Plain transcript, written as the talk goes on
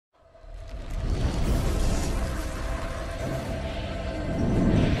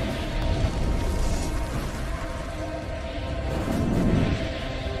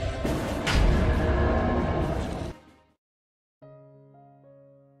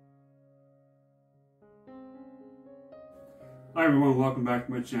Hi everyone, welcome back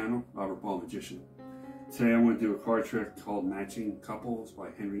to my channel, Robert Ball Magician. Today I want to do a card trick called Matching Couples by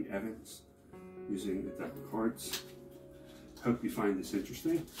Henry Evans using a deck of cards. Hope you find this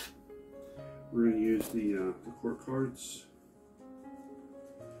interesting. We're going to use the court cards.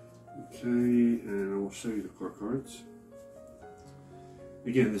 Okay, and I will show you the court cards.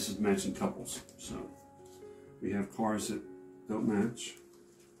 Again, this is matching couples, so we have cards that don't match.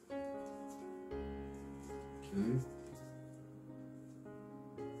 Okay.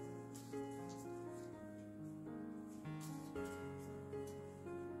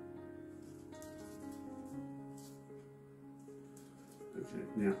 Okay,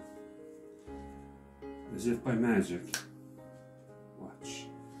 now, as if by magic, watch.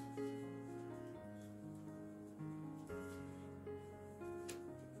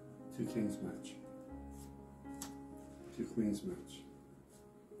 Two kings match. Two queens match.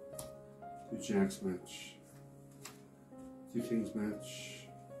 Two jacks match. Two kings match.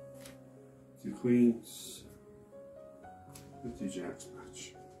 Two queens. And two jacks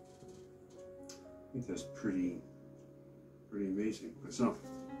match. I think that's pretty amazing myself.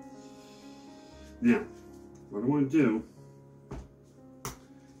 Now, what I want to do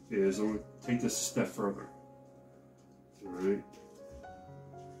is I want to take this a step further. Alright.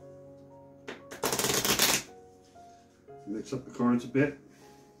 Mix up the cards a bit.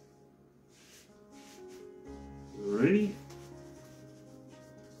 Alrighty.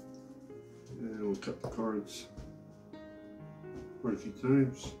 And we'll cut the cards quite a few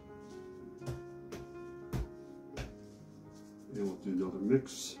times. And we'll do another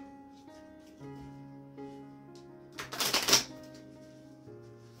mix.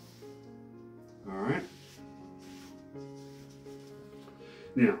 Alright.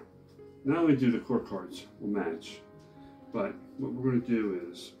 Now, not only do the court cards will match, but what we're going to do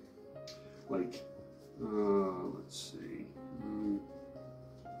is, like, let's see.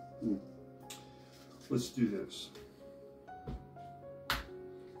 Let's do this.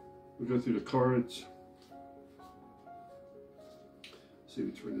 We'll go through the cards. See,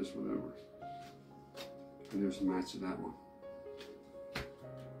 we turn this one over. And there's a match to that one.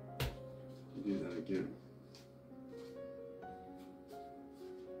 We'll do that again.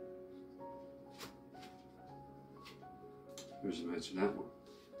 There's a match to that one.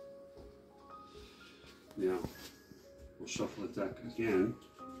 Now, we'll shuffle the deck again.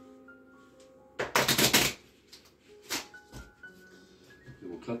 And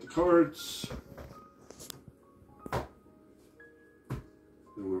we'll cut the cards.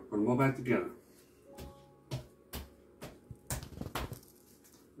 And we'll put them all back together.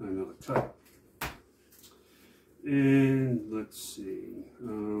 Another cut. And let's see.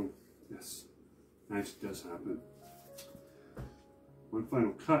 Yes, magic does happen. One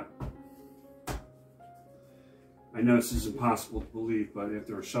final cut. I know this is impossible to believe, but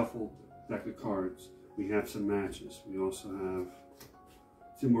after a shuffled deck of cards, we have some matches. We also have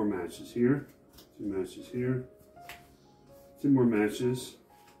two more matches here, two matches here, two more matches,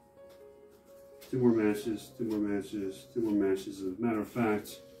 two more matches, two more matches, two more matches. As a matter of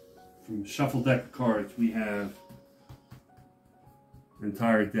fact, from shuffled deck of cards, we have an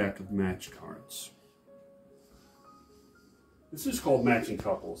entire deck of match cards. This is called Matching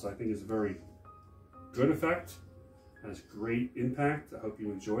Couples. I think it's a very good effect. Has great impact. I hope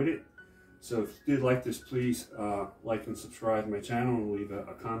you enjoyed it. So if you did like this, please like and subscribe to my channel and leave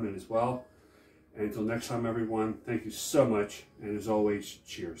a comment as well. And until next time, everyone, thank you so much. And as always,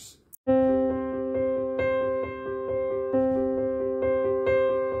 cheers.